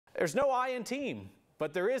There's no I in team,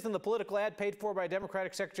 but there is in the political ad paid for by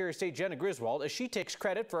Democratic Secretary of State Jena Griswold, as she takes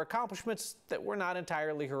credit for accomplishments that were not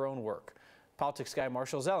entirely her own work. Politics guy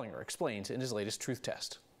Marshall Zellinger explains in his latest truth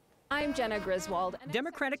test. I'm Jena Griswold.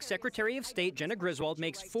 Democratic Secretary of State Jena Griswold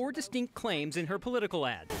makes 4 distinct claims in her political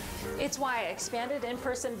ad. It's why I expanded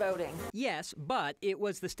in-person voting. Yes, but it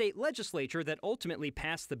was the state legislature that ultimately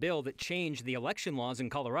passed the bill that changed the election laws in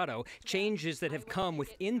Colorado, changes that have come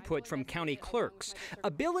with input from county clerks.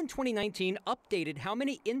 A bill in 2019 updated how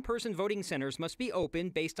many in-person voting centers must be open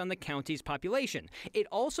based on the county's population. It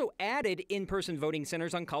also added in-person voting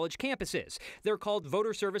centers on college campuses. They're called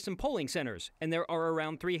voter service and polling centers, and there are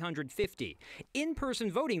around 350.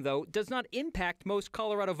 In-person voting, though, does not impact most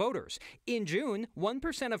Colorado voters. In June,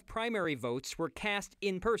 1% of primary votes were cast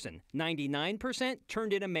in person. 99%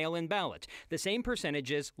 turned in a mail-in ballot, the same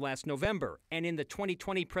percentages last November. And in the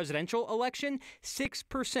 2020 presidential election,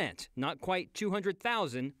 6%, not quite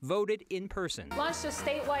 200,000, voted in person. Launched a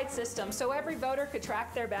statewide system so every voter could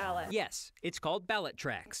track their ballot. Yes, it's called ballot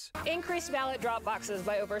tracks. Increased ballot drop boxes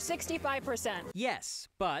by over 65%. Yes,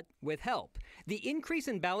 but with help. The increase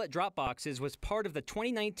in ballot drop boxes was part of the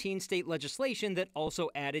 2019 state legislation that also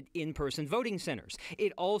added in-person voting centers.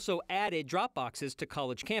 It also added drop boxes to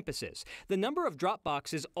college campuses. The number of drop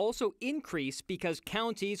boxes also increased because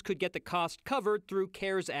counties could get the cost covered through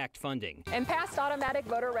CARES Act funding. And passed automatic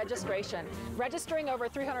voter registration, registering over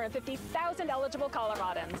 350,000 eligible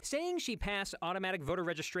Coloradans. Saying she passed automatic voter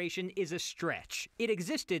registration is a stretch. It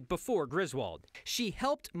existed before Griswold. She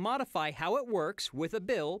helped modify how it works with a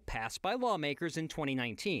bill passed by lawmakers in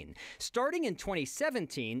 2019. Starting in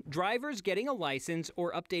 2017, drivers getting a license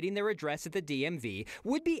or updating their address at the DMV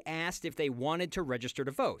would be asked if they wanted to register to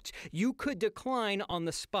vote. You could decline on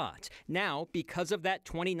the spot. Now, because of that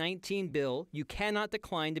 2019 bill, you cannot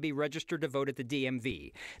decline to be registered to vote at the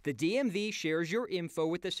DMV. The DMV shares your info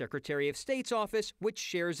with the Secretary of State's office, which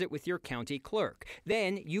shares it with your county clerk.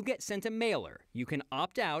 Then you get sent a mailer. You can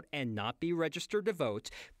opt out and not be registered to vote,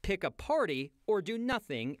 pick a party, or do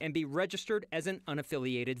nothing and be registered as an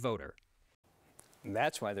unaffiliated voter.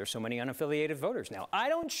 That's why there's so many unaffiliated voters now. I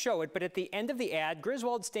don't show it, but at the end of the ad,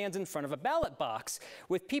 Griswold stands in front of a ballot box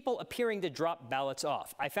with people appearing to drop ballots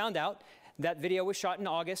off. I found out that video was shot in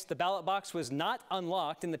August. The ballot box was not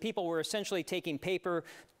unlocked, and the people were essentially taking paper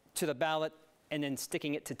to the ballot and then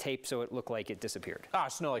sticking it to tape so it looked like it disappeared.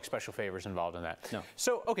 So no like special favors involved in that. No.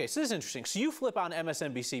 So, okay, so this is interesting. So you flip on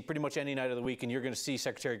MSNBC pretty much any night of the week and you're going to see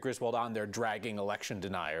Secretary Griswold on there dragging election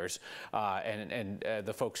deniers and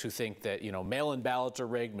the folks who think that, you know, mail-in ballots are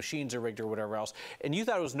rigged, machines are rigged or whatever else. And you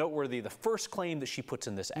thought it was noteworthy the first claim that she puts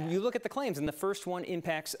in this ad. You look at the claims, and the first one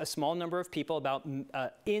impacts a small number of people about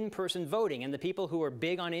in-person voting. And the people who are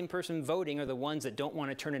big on in-person voting are the ones that don't want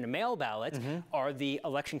to turn in a mail ballot, are the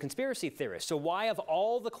election conspiracy theorists. So why of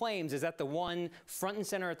all the claims is that the one front and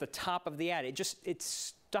center at the top of the ad? It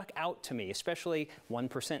stuck out to me, especially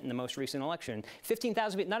 1% in the most recent election.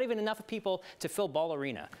 15,000 people, not even enough people to fill Ball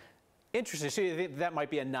Arena. Interesting. So you think that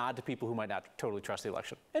might be a nod to people who might not totally trust the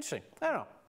election. Interesting. I don't know.